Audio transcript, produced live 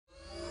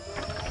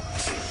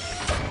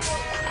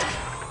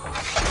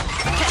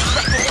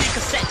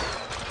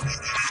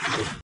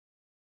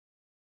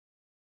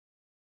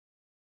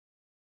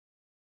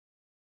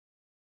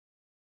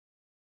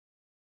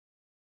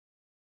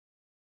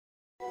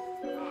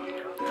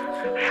You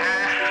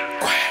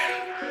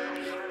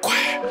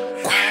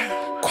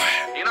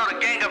know the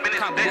gang up in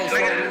this bitch,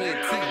 nigga.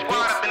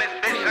 Squad up in this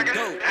bitch, nigga.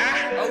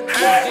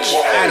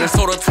 I done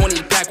sold a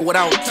 20 pack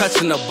without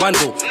touching a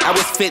bundle. I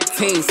was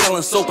 15,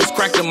 selling soap was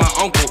cracked to my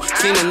uncle.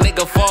 Seen a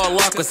nigga fall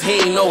off cause he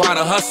ain't know how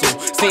to hustle.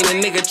 Seen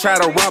a nigga try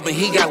to rob and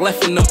he got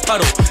left in the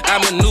puddle. I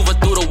maneuver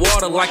through the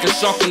water like a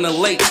shark in the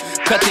lake.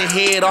 Cut the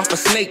head off a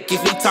snake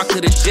if he talk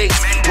to the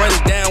jakes. Run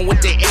down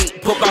with the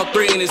 8, poke out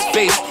 3 in his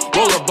face.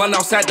 Roll a blunt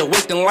outside the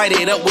wake and light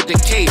it up with the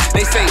K.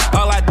 They say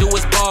all I do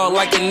is ball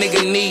like a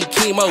nigga need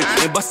chemo.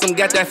 And Bustin'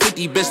 got that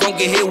 50, bitch, don't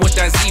get hit with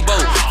that Zebo.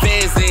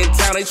 Feds in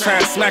town, they try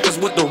and smack us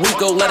with the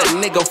Rico. Let a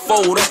nigga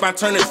fold up, I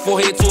turn his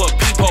forehead to a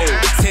peephole.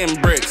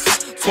 10 bricks,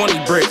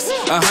 20 bricks,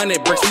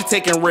 100 bricks, we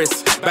taking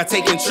risks by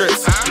taking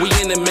trips. We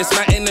in the midst,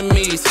 my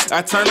enemies.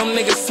 I turn them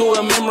niggas to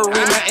a memory,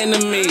 my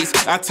enemies.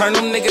 I turn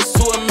them niggas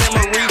to a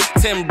memory.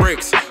 10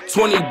 bricks,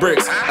 20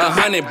 bricks,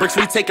 100 bricks,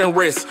 we taking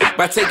risks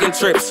by taking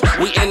trips.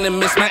 We in the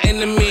midst, my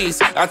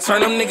enemies. I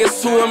turn them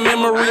niggas to a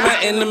memory, my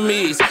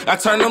enemies. I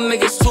turn them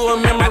niggas to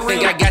a memory. I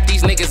think I got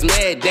these niggas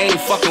mad, they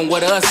ain't fucking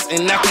with us.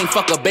 And I can't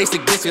fuck a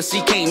basic bitch cause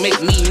she can't make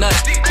me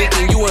nuts.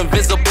 Thinking you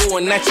invisible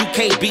and that you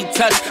can't be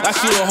touched. I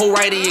shoot a whole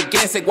right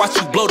against it, watch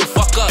you blow the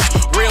fuck up.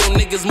 Real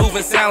niggas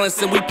moving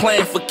silence and we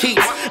playing for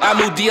keeps. I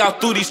move D out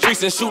through these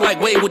streets and shoot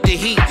like Wade with the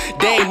heat.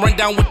 They ain't run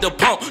down with the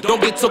pump,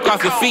 don't get took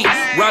off your feet.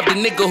 Rob the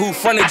nigga who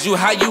fronted you,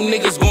 how you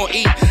niggas gon'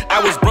 eat?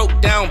 I was broke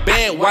down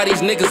bad while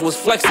these niggas was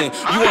flexing.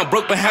 You ain't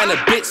broke behind a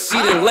bitch, she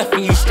done left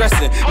and you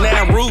stressing.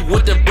 Now I'm rude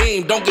with the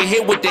beam, don't get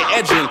hit with the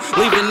edging.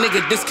 Leave a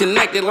nigga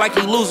disconnected like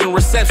he losing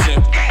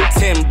reception.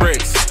 10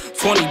 bricks,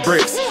 20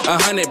 bricks,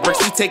 100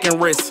 bricks, we taking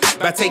risks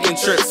by taking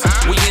trips.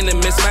 We in the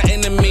midst, my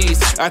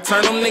enemies. I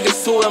turn them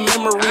niggas to a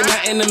memory,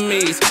 my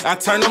enemies. I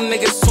turn them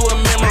niggas to a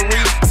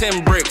memory.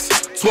 10 bricks,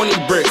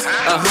 20 bricks,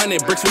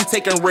 100 bricks, we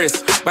taking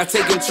risks by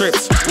taking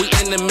trips. We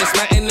in the midst,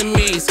 my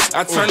enemies.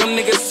 I turn them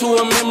niggas to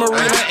a memory,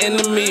 my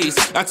enemies.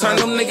 I turn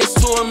them niggas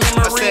to a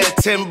memory. I said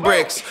 10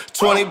 bricks,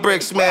 20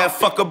 bricks, man,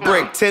 fuck a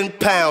brick. 10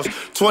 pounds,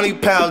 20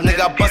 pounds,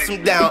 nigga, I bust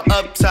them down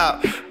up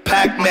top.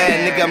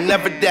 Pac-Man, nigga, I'm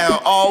never down,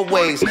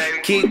 always.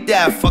 Keep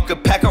that,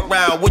 fucking pack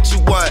around, what you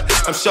want?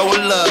 I'm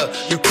showing love,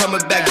 you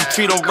coming back, you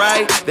treat them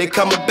right, they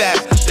coming back,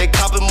 they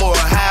copping more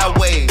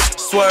highways.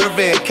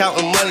 Swerving,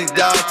 counting money,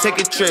 dawg,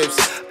 taking trips.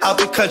 Out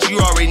the country, you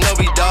already know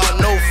me,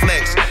 dawg, no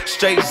flex.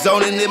 Straight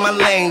zoning in my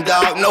lane,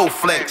 dawg, no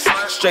flex.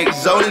 Straight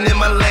zoning in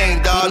my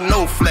lane, dawg,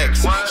 no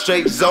flex.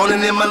 Straight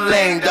zoning in my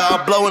lane,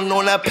 dawg, blowing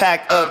on that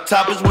pack up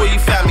top is where you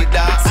found me,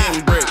 dawg.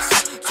 10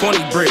 bricks,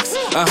 20 bricks,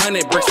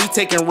 100 bricks, we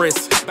taking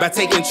risks by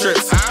taking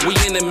trips. We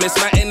in the midst,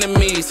 my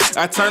enemies.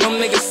 I turn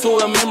them niggas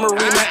to a memory,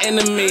 my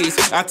enemies.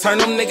 I turn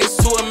them niggas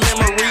to a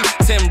memory.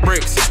 10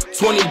 bricks,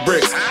 20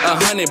 bricks,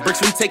 100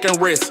 bricks, we taking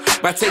risks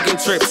by taking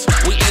trips.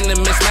 We in the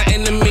midst, my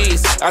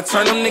enemies. I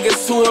turn them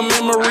niggas to a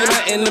memory,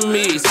 my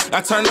enemies.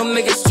 I turn them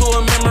niggas to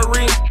a memory.